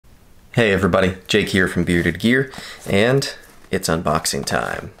Hey everybody, Jake here from Bearded Gear, and it's unboxing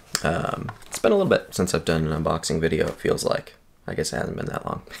time. It's been a little bit since I've done an unboxing video, it feels like. I guess it hasn't been that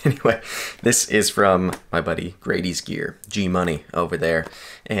long. Anyway, this is from my buddy Grady's Gear, G Money over there,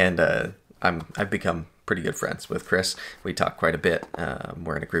 and I've become pretty good friends with Chris. We talk quite a bit.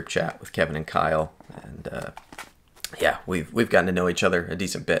 We're in a group chat with Kevin and Kyle, and yeah, we've gotten to know each other a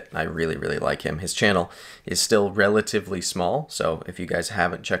decent bit. I really like him. His channel is still relatively small, so if you guys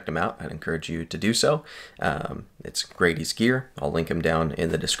haven't checked him out, I'd encourage you to do so. It's Grady's Gear. I'll link him down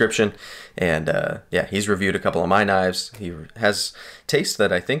in the description. And yeah, he's reviewed a couple of my knives. He has taste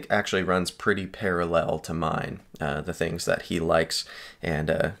that I think actually runs pretty parallel to mine, the things that he likes,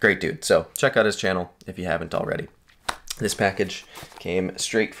 and great dude. So check out his channel if you haven't already. This package came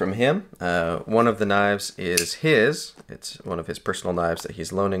straight from him. One of the knives is his. It's one of his personal knives that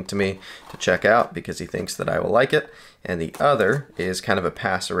he's loaning to me to check out because he thinks that I will like it. And the other is kind of a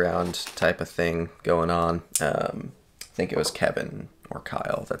pass around type of thing going on. I think it was Kevin or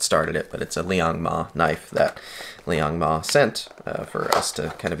Kyle that started it, but it's a Liong Mah knife that Liong Mah sent for us to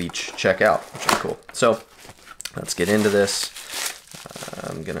kind of each check out, which is cool. So let's get into this.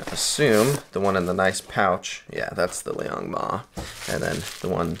 I'm gonna assume the one in the nice pouch, yeah, that's the Liong Mah, and then the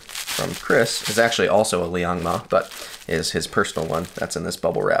one from Chris is actually also a Liong Mah, but is his personal one that's in this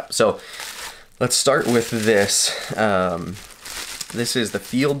bubble wrap. So let's start with this. This is the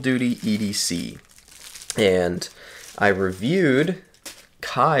Field Duty EDC, and I reviewed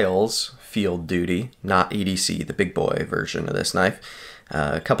Kyle's Field Duty, not EDC, the big boy version of this knife,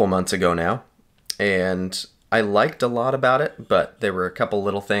 a couple months ago now, and I liked a lot about it, but there were a couple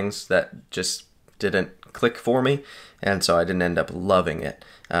little things that just didn't click for me, and so I didn't end up loving it.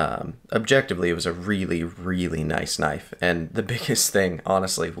 Objectively, it was a really nice knife, and the biggest thing,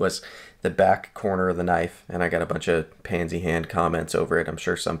 honestly, was the back corner of the knife, and I got a bunch of pansy hand comments over it. I'm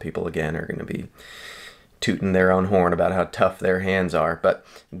sure some people, again, are going to be tooting their own horn about how tough their hands are, but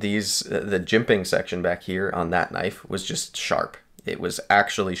the jimping section back here on that knife was just sharp. It was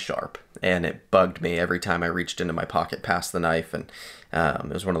actually sharp, and it bugged me every time I reached into my pocket past the knife, and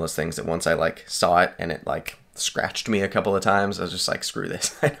it was one of those things that once I like saw it and it like scratched me a couple of times, I was just like, screw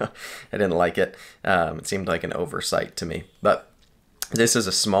this. I didn't like it. It seemed like an oversight to me, but this is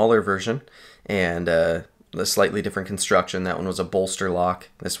a smaller version and a slightly different construction. That one was a bolster lock.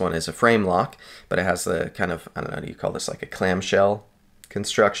 This one is a frame lock, but it has the kind of, I don't know, do you call this like a clamshell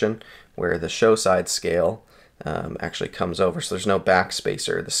construction where the show side scale actually comes over, so there's no back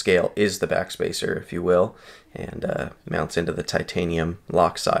spacer. The scale is the back spacer, if you will, and mounts into the titanium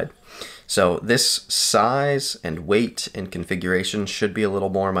lock side. So this size and weight and configuration should be a little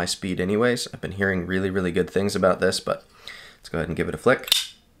more my speed anyways. I've been hearing really good things about this, but let's go ahead and give it a flick.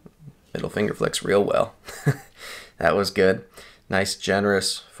 Middle finger flicks real well. That was good. Nice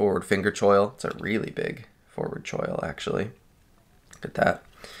generous forward finger choil. It's a really big forward choil actually. Look at that.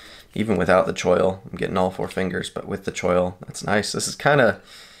 Even without the choil, I'm getting all four fingers, but with the choil, that's nice. This is kind of,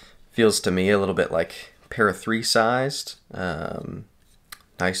 feels to me a little bit like para 3 sized.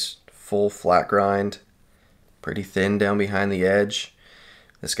 Nice full flat grind, pretty thin down behind the edge.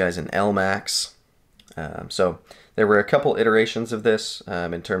 This guy's an L Max. So there were a couple iterations of this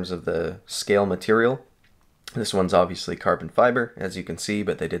in terms of the scale material. This one's obviously carbon fiber, as you can see,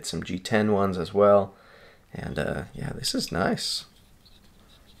 but they did some G10 ones as well. And yeah, this is nice.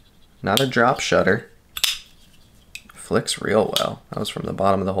 Not a drop shutter. Flicks real well. That was from the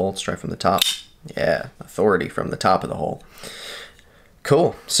bottom of the hole, straight from the top. Yeah, authority from the top of the hole.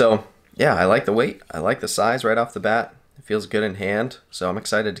 Cool. So yeah, I like the weight. I like the size right off the bat. It feels good in hand. So I'm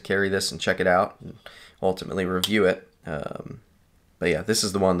excited to carry this and check it out and ultimately review it. But yeah, this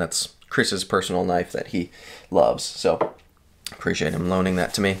is the one that's Chris's personal knife that he loves. So appreciate him loaning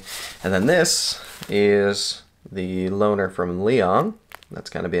that to me. And then this is the loaner from Liong. That's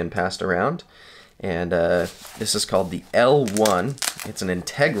kind of being passed around, and this is called the L1. It's an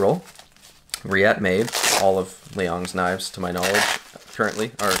integral, Riat made. All of Liong's knives, to my knowledge,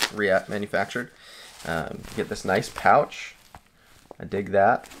 currently are Riat manufactured. Get this nice pouch. I dig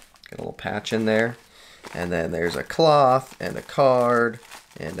that. Got a little patch in there, and then there's a cloth and a card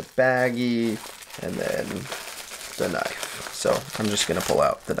and a baggie, and then the knife. So I'm just gonna pull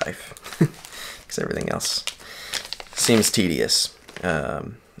out the knife because everything else seems tedious.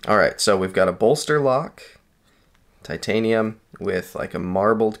 All right, so we've got a bolster lock, titanium with like a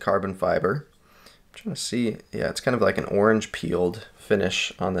marbled carbon fiber. I'm trying to see, yeah, it's kind of like an orange peeled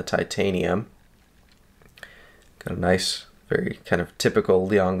finish on the titanium. Got a nice, very kind of typical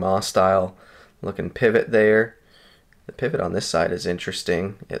Liong Mah style looking pivot there. The pivot on this side is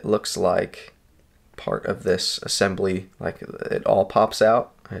interesting. It looks like part of this assembly, like it all pops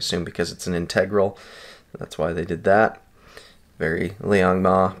out. I assume because it's an integral. That's why they did that. Very Liong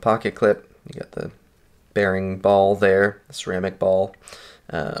Mah pocket clip. You got the bearing ball there, the ceramic ball.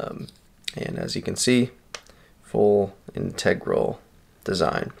 And as you can see, full integral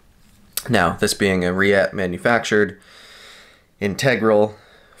design. Now, this being a Riet manufactured integral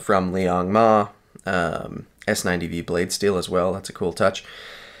from Liong Mah, S90V blade steel as well. That's a cool touch.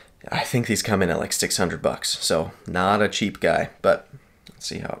 I think these come in at like 600 bucks, so not a cheap guy, but let's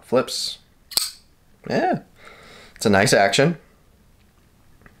see how it flips. Yeah, it's a nice action.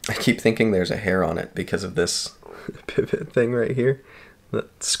 I keep thinking there's a hair on it because of this pivot thing right here,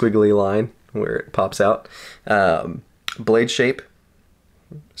 that squiggly line where it pops out. Blade shape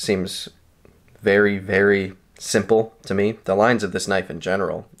seems very, very simple to me. The lines of this knife in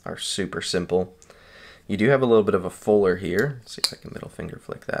general are super simple. You do have a little bit of a fuller here. Let's see if I can middle finger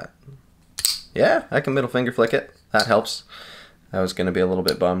flick that. Yeah, I can middle finger flick it. That helps. I was going to be a little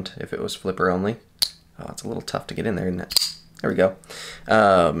bit bummed if it was flipper only. Oh, it's a little tough to get in there, isn't it? There we go.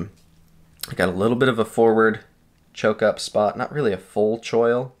 I got a little bit of a forward choke up spot. Not really a full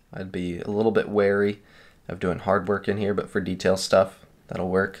choil. I'd be a little bit wary of doing hard work in here, but for detail stuff, that'll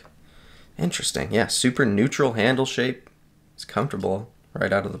work. Interesting. Yeah, super neutral handle shape. It's comfortable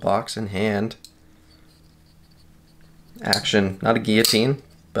right out of the box in hand. Action, not a guillotine,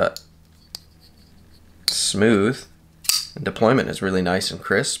 but smooth. And deployment is really nice and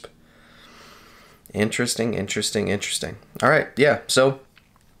crisp. Interesting, interesting, interesting. All right, yeah, so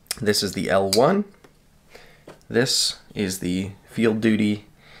this is the L1. This is the Field Duty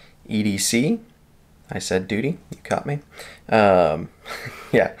EDC. I said duty, you caught me.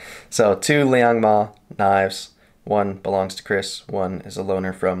 Yeah, so 2 Liong Mah knives. One belongs to Chris, one is a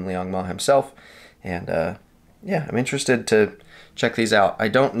loaner from Liong Mah himself. And yeah, I'm interested to check these out. I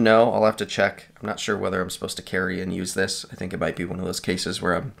don't know, I'll have to check. I'm not sure whether I'm supposed to carry and use this. I think it might be one of those cases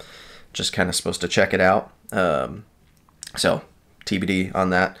where I'm just kind of supposed to check it out. So TBD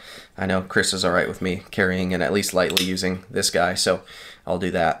on that. I know Chris is all right with me carrying and at least lightly using this guy, so I'll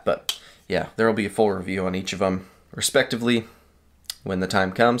do that. But yeah, there will be a full review on each of them respectively when the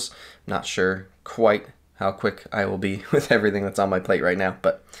time comes. I'm not sure quite how quick I will be with everything that's on my plate right now,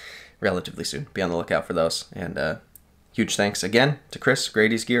 but relatively soon. Be on the lookout for those. And huge thanks again to Chris,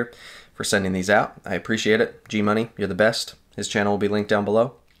 Grady's Gear, for sending these out. I appreciate it. G-Money, you're the best. His channel will be linked down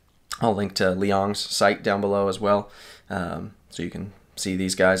below. I'll link to Liong's site down below as well, so you can see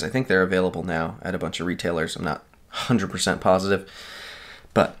these guys. I think they're available now at a bunch of retailers. I'm not 100% positive,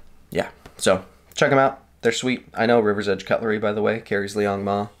 but yeah. So check them out. They're sweet. I know River's Edge Cutlery, by the way, carries Liong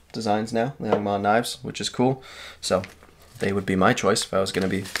Mah designs now, Liong Mah knives, which is cool. So they would be my choice if I was going to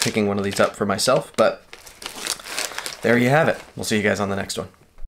be picking one of these up for myself. But there you have it. We'll see you guys on the next one.